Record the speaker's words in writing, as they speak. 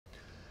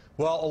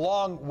Well,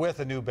 along with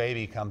a new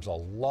baby comes a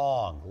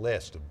long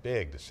list of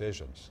big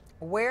decisions.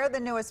 Where the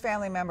newest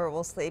family member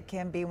will sleep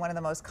can be one of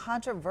the most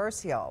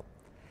controversial.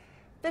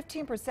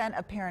 15%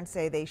 of parents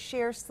say they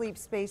share sleep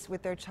space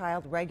with their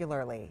child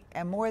regularly,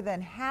 and more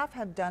than half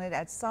have done it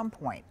at some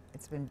point.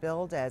 It's been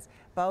billed as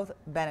both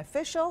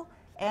beneficial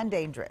and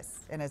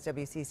dangerous. And as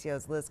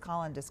WCCO's Liz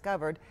Collin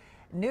discovered,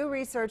 new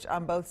research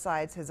on both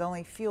sides has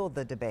only fueled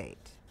the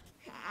debate.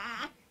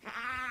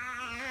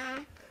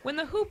 When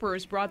the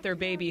Hoopers brought their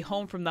baby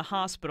home from the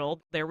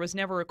hospital, there was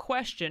never a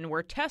question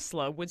where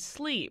Tesla would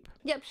sleep.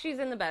 Yep, she's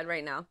in the bed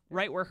right now.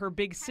 Right where her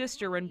big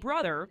sister and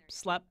brother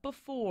slept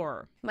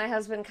before. My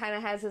husband kind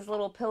of has his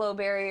little pillow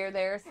barrier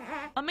there.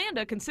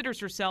 Amanda considers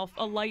herself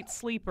a light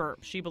sleeper.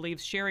 She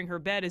believes sharing her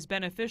bed is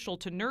beneficial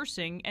to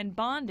nursing and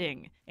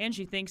bonding. And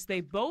she thinks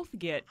they both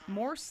get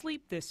more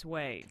sleep this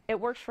way. It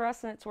works for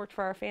us and it's worked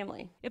for our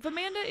family. If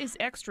Amanda is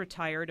extra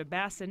tired, a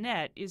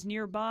bassinet is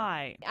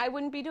nearby. I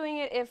wouldn't be doing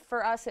it if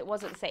for us it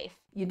wasn't safe.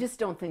 You just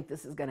don't think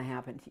this is going to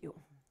happen to you.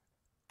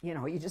 You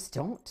know, you just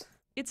don't.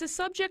 It's a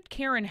subject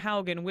Karen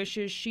Haugen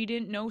wishes she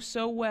didn't know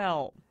so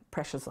well.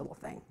 Precious little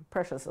thing,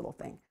 precious little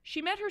thing.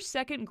 She met her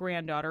second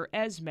granddaughter,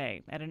 Esme,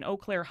 at an Eau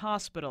Claire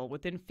hospital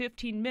within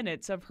 15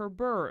 minutes of her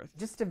birth.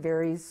 Just a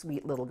very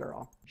sweet little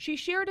girl. She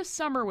shared a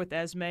summer with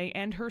Esme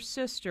and her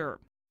sister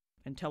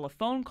until a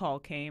phone call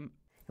came.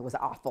 It was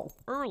awful.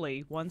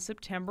 Early one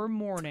September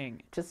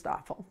morning. Just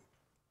awful.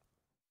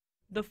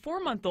 The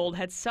 4-month-old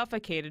had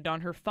suffocated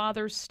on her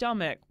father's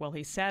stomach while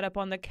he sat up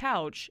on the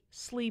couch,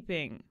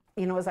 sleeping.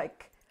 You know, it was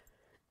like,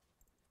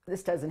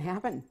 this doesn't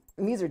happen.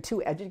 And these are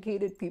two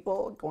educated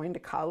people going to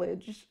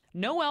college.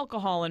 No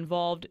alcohol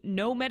involved,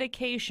 no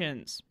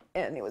medications.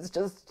 And it was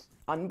just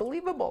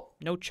unbelievable.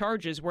 No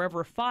charges were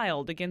ever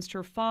filed against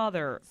her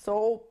father.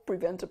 So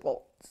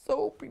preventable,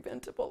 so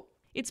preventable.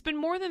 It's been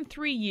more than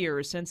 3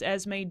 years since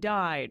Esme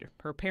died.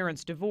 Her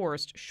parents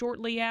divorced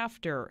shortly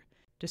after.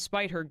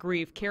 Despite her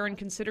grief, Karen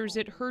considers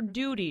it her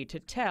duty to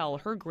tell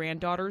her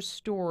granddaughter's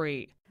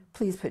story.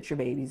 Please put your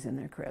babies in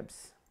their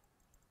cribs.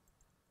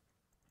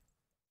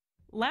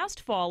 Last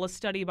fall, a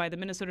study by the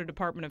Minnesota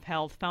Department of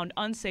Health found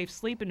unsafe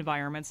sleep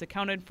environments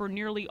accounted for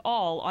nearly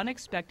all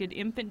unexpected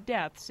infant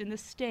deaths in the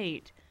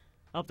state.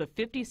 Of the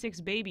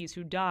 56 babies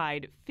who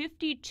died,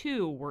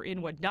 52 were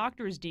in what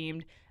doctors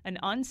deemed an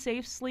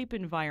unsafe sleep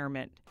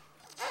environment.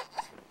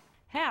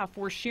 Half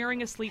were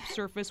sharing a sleep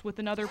surface with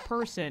another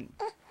person.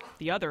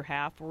 The other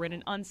half were in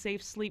an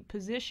unsafe sleep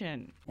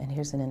position. And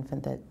here's an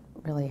infant that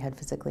really had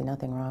physically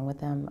nothing wrong with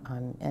them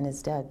and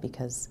is dead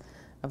because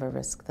of a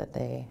risk that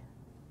they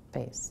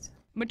faced.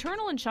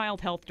 Maternal and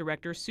Child Health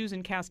Director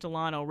Susan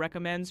Castellano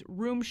recommends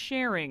room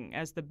sharing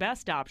as the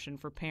best option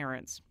for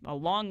parents. A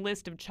long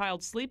list of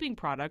child sleeping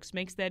products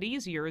makes that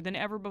easier than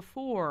ever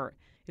before.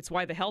 It's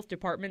why the health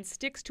department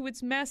sticks to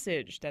its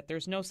message that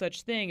there's no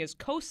such thing as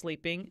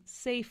co-sleeping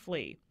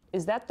safely.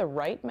 Is that the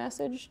right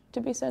message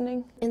to be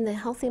sending? In the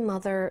healthy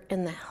mother,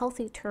 in the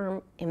healthy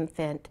term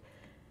infant,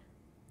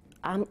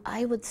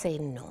 I would say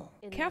no.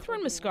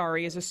 Catherine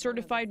Mascari is a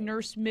certified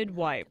nurse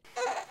midwife.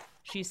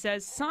 She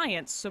says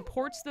science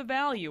supports the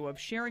value of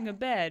sharing a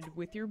bed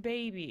with your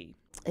baby.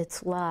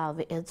 It's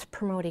love, it's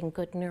promoting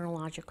good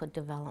neurological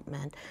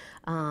development,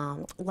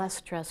 less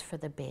stress for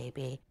the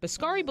baby.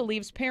 Mascari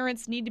believes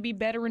parents need to be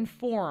better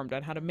informed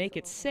on how to make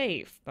it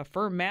safe. A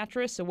firm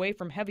mattress away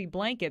from heavy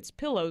blankets,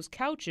 pillows,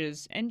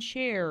 couches, and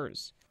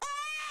chairs.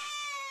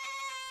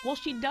 While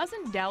she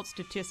doesn't doubt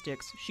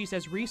statistics, she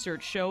says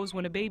research shows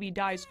when a baby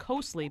dies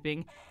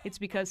co-sleeping, it's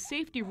because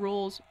safety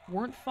rules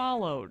weren't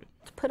followed.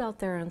 It's put out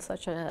there in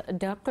such a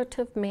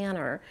declarative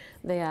manner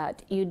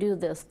that you do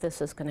this, this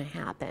is going to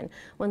happen,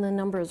 when the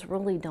numbers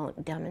really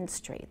don't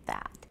demonstrate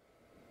that.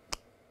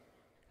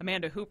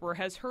 Amanda Hooper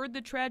has heard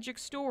the tragic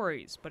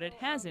stories, but it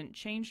hasn't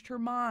changed her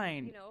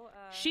mind.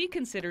 She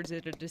considers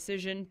it a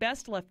decision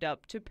best left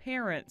up to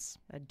parents,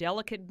 a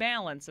delicate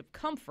balance of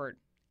comfort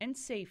and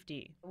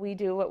safety. We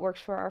do what works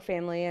for our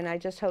family, and I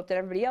just hope that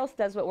everybody else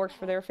does what works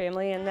for their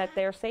family and that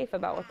they're safe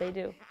about what they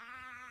do.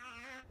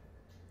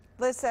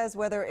 Liz says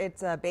whether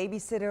it's a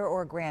babysitter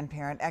or a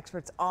grandparent,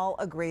 experts all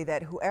agree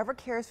that whoever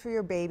cares for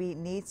your baby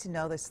needs to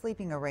know the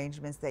sleeping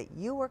arrangements that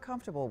you are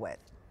comfortable with.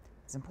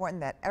 It's important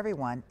that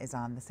everyone is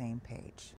on the same page.